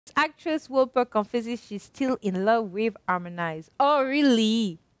Actress Wolper confesses she's still in love with Harmonize. Oh,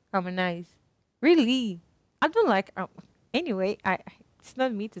 really? Harmonize. Really? I don't like... anyway, it's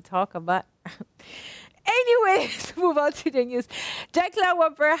not me to talk about. Anyway, let's move on to the news. Jacqueline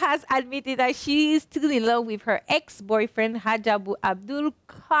Wolper has admitted that she is still in love with her ex-boyfriend Hajabu Abdul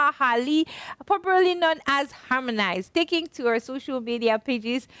Kahali, popularly known as Harmonize. Taking to her social media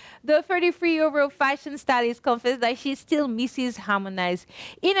pages, the 33-year-old fashion stylist confessed that she still misses Harmonize.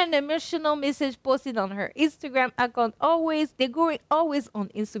 In an emotional message posted on her Instagram account, they're going always on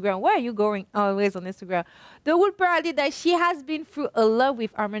Instagram. Why are you going always on Instagram? The Wolper added that she has been through a love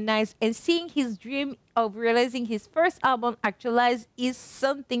with Harmonize, and seeing his dream of realizing his first album actualized is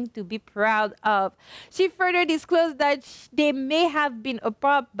something to be proud of. She further disclosed that they may have been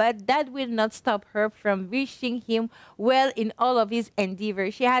apart, but that will not stop her from wishing him well in all of his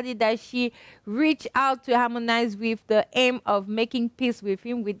endeavors. She added that she reached out to Harmonize with the aim of making peace with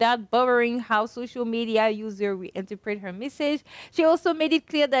him without bothering how social media users reinterpret her message. She also made it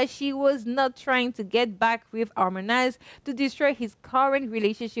clear that she was not trying to get back with Harmonize to destroy his current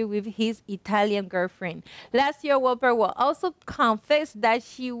relationship with his Italian girlfriend. Last year, Wolper will also confess that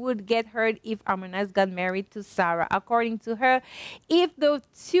she would get hurt if Harmonize got married to Sarah. According to her, if the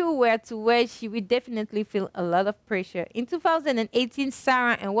two were to wed, she would definitely feel a lot of pressure. In 2018,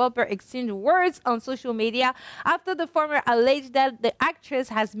 Sarah and Wolper exchanged words on social media after the former alleged that the actress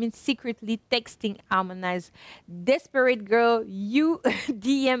has been secretly texting Harmonize. "Desperate girl, you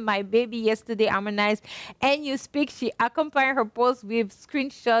DM my baby yesterday, Harmonize, and you speak." She accompanied her post with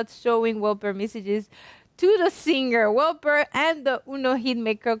screenshots showing Wolper messages to the singer. Wolper and the Uno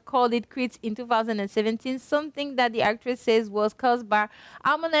hitmaker called it quits in 2017, something that the actress says was caused by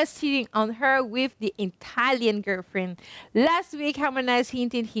Harmonize cheating on her with the Italian girlfriend. Last week, Harmonize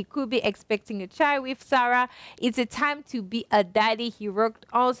hinted he could be expecting a child with Sarah. "It's a time to be a daddy," he wrote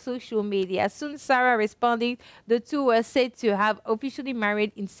on social media. Soon, Sarah responded. The two were said to have officially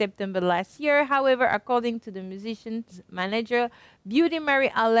married in September last year. However, according to the musician's manager, Beauty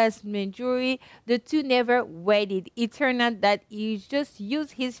Mary Alice Majuri, the two never wedded. It turned out that he just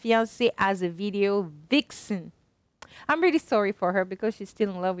used his fiancée as a video vixen. I'm really sorry for her because she's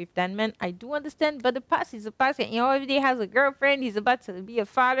still in love with that man. I do understand, but the past is a past. And he already has a girlfriend. He's about to be a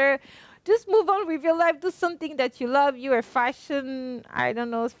father. Just move on with your life. Do something that you love. You're a fashion, I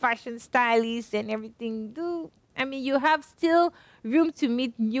don't know, fashion stylist and everything. You have still room to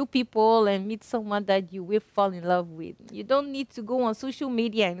meet new people and meet someone that you will fall in love with. You don't need to go on social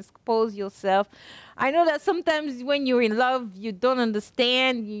media and expose yourself. I know that sometimes when you're in love, you don't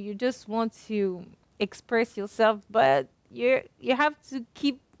understand. You just want to express yourself, but you have to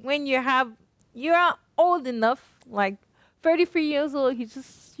keep, when you're old enough, like 33 years old,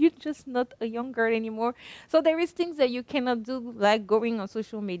 you're just not a young girl anymore. So there is things that you cannot do, like going on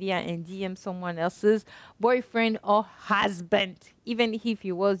social media and DM someone else's boyfriend or husband, even if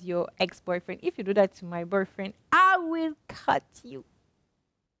he was your ex-boyfriend. If you do that to my boyfriend, I will cut you.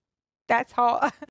 That's all.